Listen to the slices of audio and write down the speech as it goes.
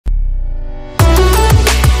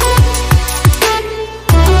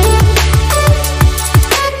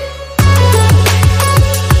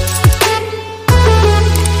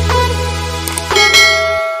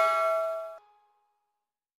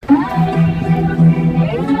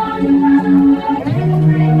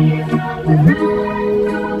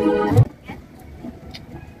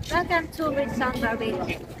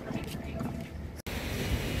Barbados.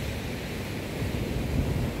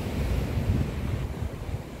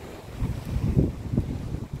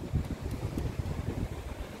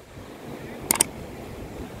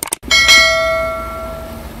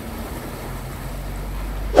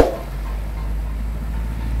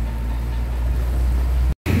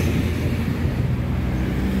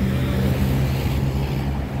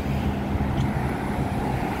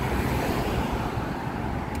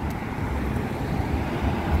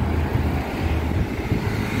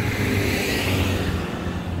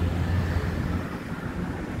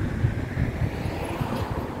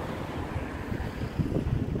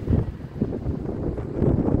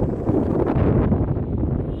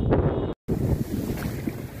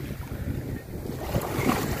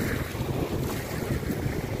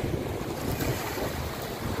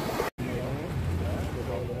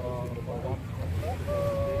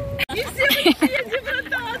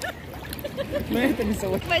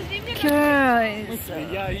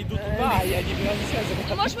 Я иду туда, я не связан.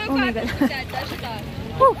 Ты можешь мою карту взять, даже так.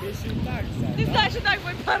 Ты знаешь и так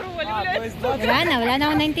мой пароль, блядь. Wala na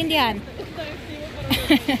akong naintindihan.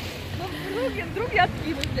 Ну, вдруг я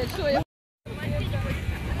откину, блядь, что я...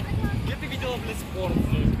 Где ты видела, блядь, спорт?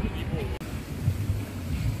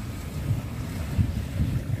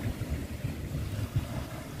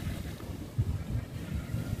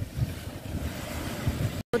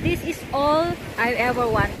 So this is all I ever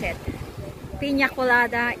wanted. Piña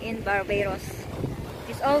colada in Barbados.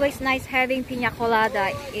 It's always nice having piña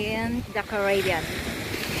colada in the Caribbean.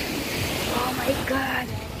 Oh my god.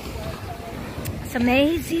 It's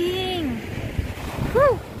amazing.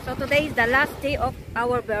 Whew. So today is the last day of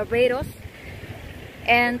our Barbados.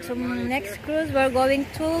 And to next cruise we're going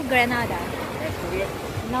to Grenada.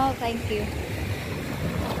 No, thank you.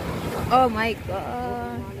 Oh my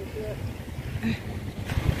god.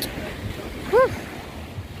 Whew.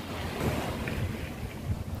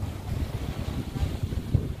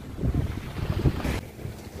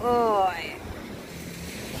 Oh,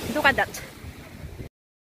 look at that.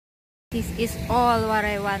 This is all what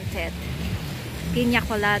I wanted. Piña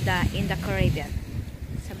colada in the Caribbean.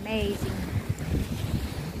 It's amazing.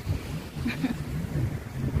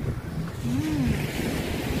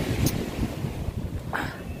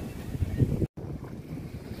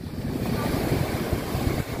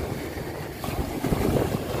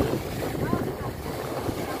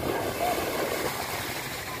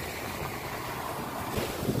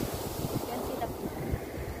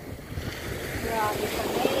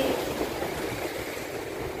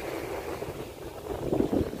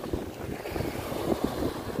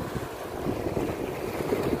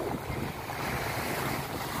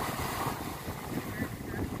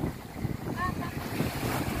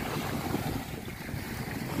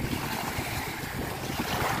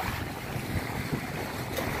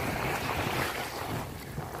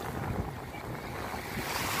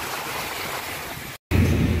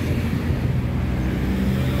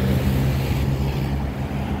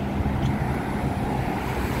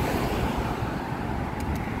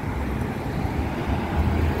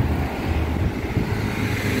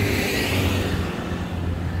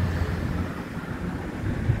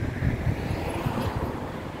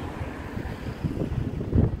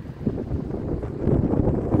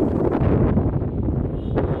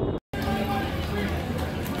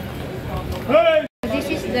 This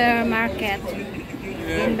is the market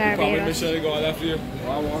in Barbados.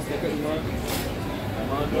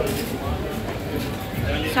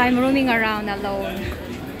 So I'm roaming around alone.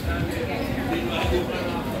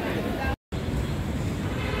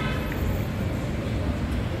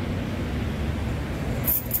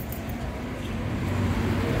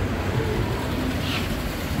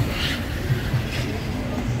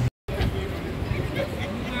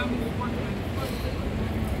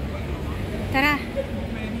 Tara,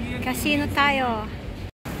 casino tayo.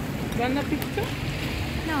 Want a picture?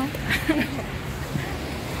 No.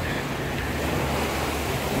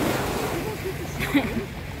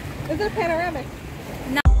 Is it panoramic?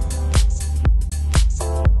 No.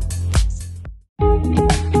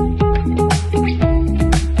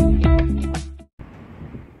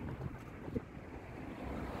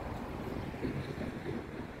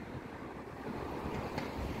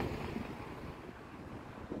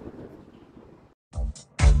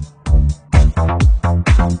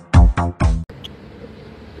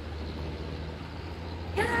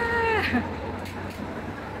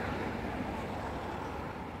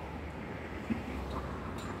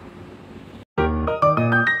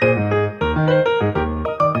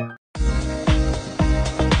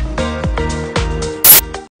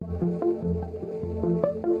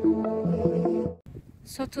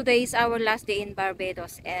 So today is our last day in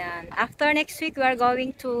Barbados, and after next week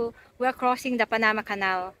we're crossing the Panama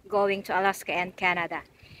Canal going to Alaska and Canada.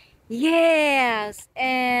 Yes,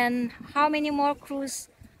 and how many more cruises?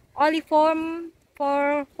 Only four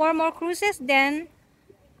more cruises, then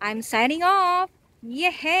I'm signing off.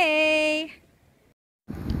 Yay!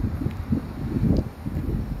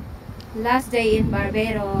 Last day in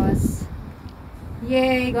Barbados.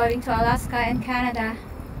 Yay, going to Alaska and Canada.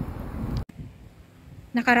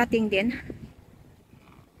 Nakarating din.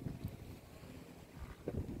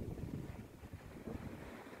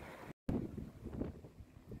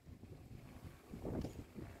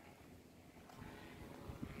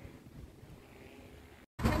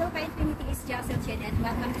 Hello, my Infinity is Itsjasselejane and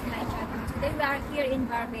welcome to my channel. Today we are here in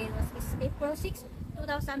Barbados. It's April 6,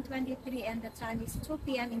 2023 and the time is 2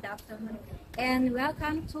 p.m. in the afternoon. And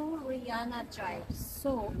welcome to Rhinana Drive.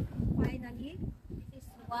 So, finally, this is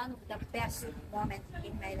one of the best moments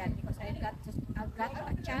in my life because I've got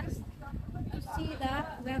a chance to see the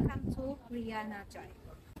welcome to Rhinana Drive.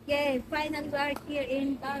 Yay! Finally, we are here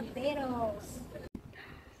in Barbados.